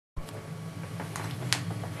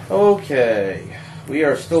Okay, we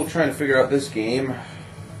are still trying to figure out this game.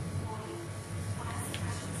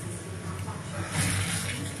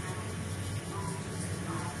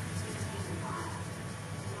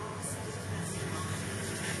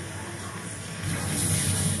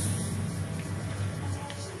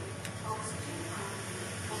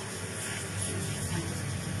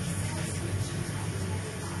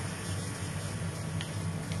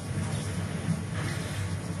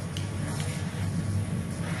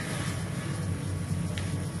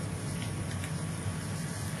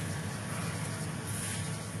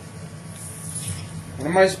 What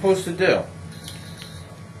am I supposed to do?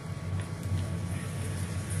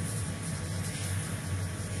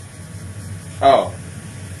 Oh.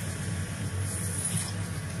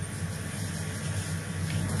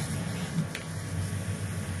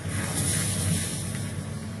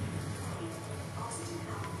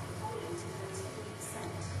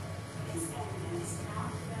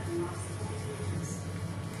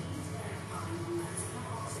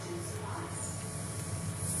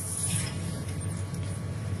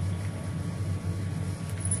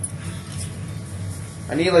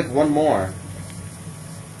 I need like one more.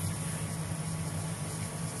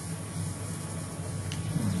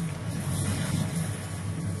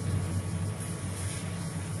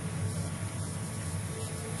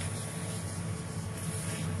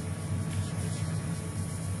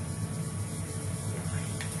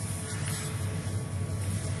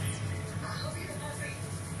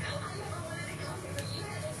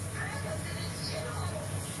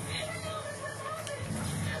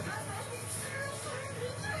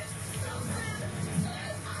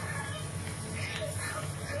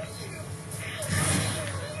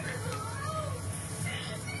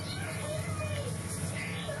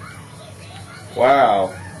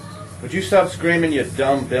 Wow. Would you stop screaming, you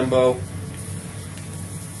dumb bimbo?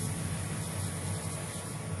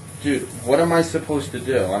 Dude, what am I supposed to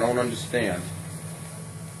do? I don't understand.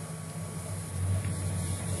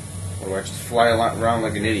 Or do I just fly around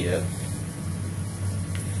like an idiot?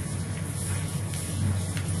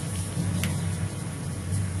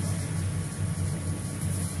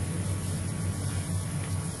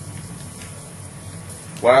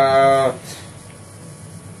 What?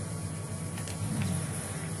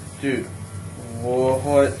 Dude,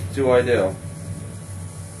 what do I do?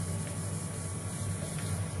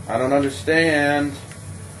 I don't understand.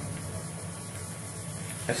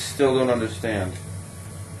 I still don't understand.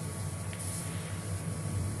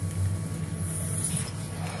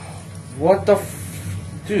 What the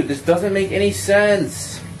Dude, this doesn't make any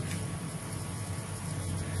sense.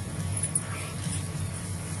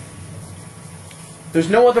 There's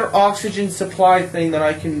no other oxygen supply thing that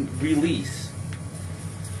I can release.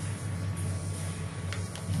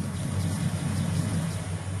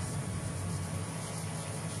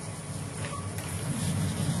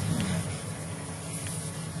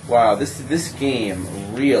 Wow, this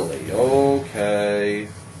game really okay.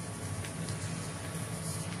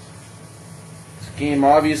 This game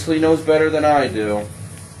obviously knows better than I do.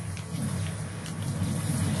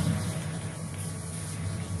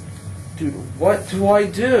 Dude, what do I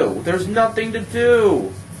do? There's nothing to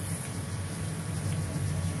do.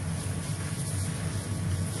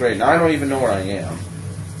 Great, now I don't even know where I am.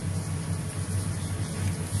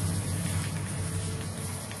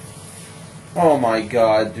 Oh my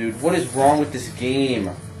god, dude, what is wrong with this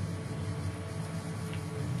game?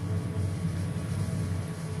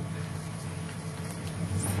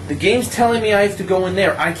 The game's telling me I have to go in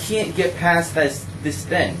there. I can't get past this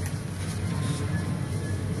thing.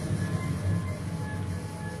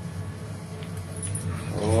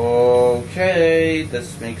 Okay,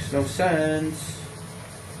 this makes no sense.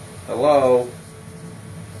 Hello?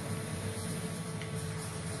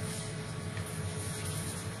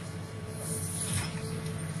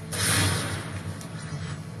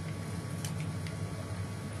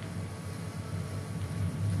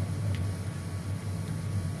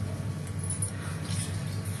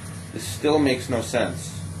 This still makes no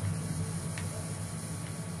sense.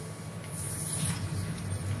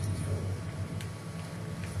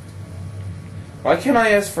 Why can't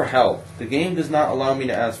I ask for help? The game does not allow me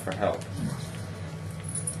to ask for help.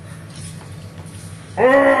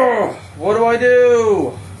 Ugh, what do I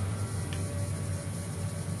do?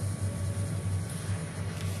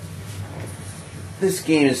 This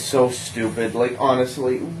game is so stupid. Like,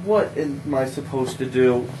 honestly, what am I supposed to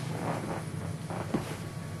do?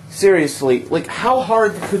 Seriously, like, how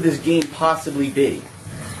hard could this game possibly be?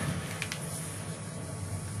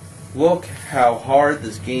 Look how hard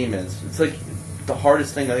this game is. It's like the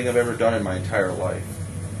hardest thing I think I've ever done in my entire life.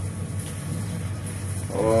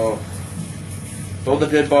 Oh. Throw the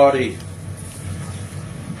dead body.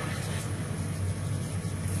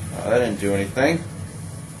 Oh, that didn't do anything.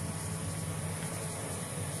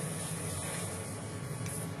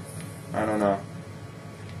 I don't know.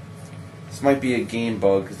 This might be a game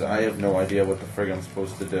bug because I have no idea what the frig I'm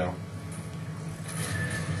supposed to do.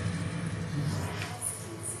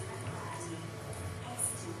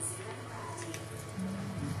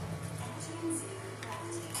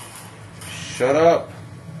 Shut up,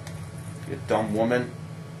 you dumb woman.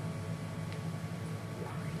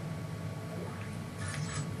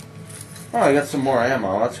 Oh, I got some more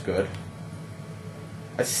ammo. That's good.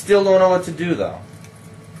 I still don't know what to do, though.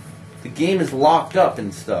 The game is locked up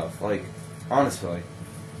and stuff. Like, honestly.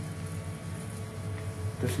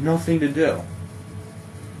 There's nothing to do.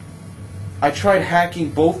 I tried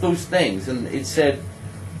hacking both those things, and it said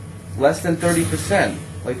less than 30%.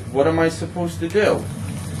 Like, what am I supposed to do?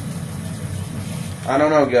 I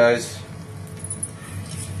don't know, guys.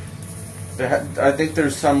 I think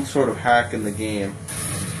there's some sort of hack in the game.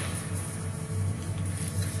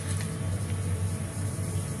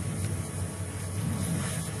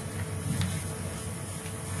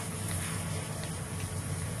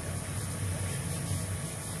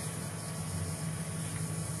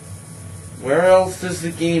 Where else does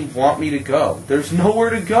the game want me to go? There's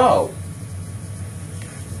nowhere to go.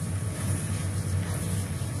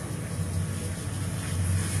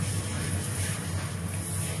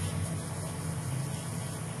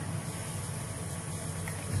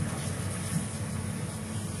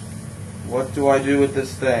 What do I do with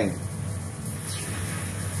this thing?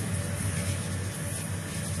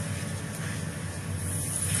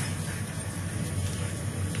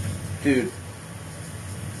 Dude.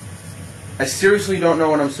 I seriously don't know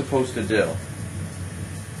what I'm supposed to do.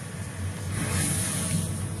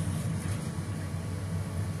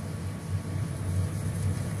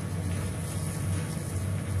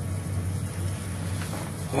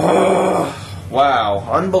 Wow,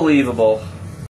 unbelievable.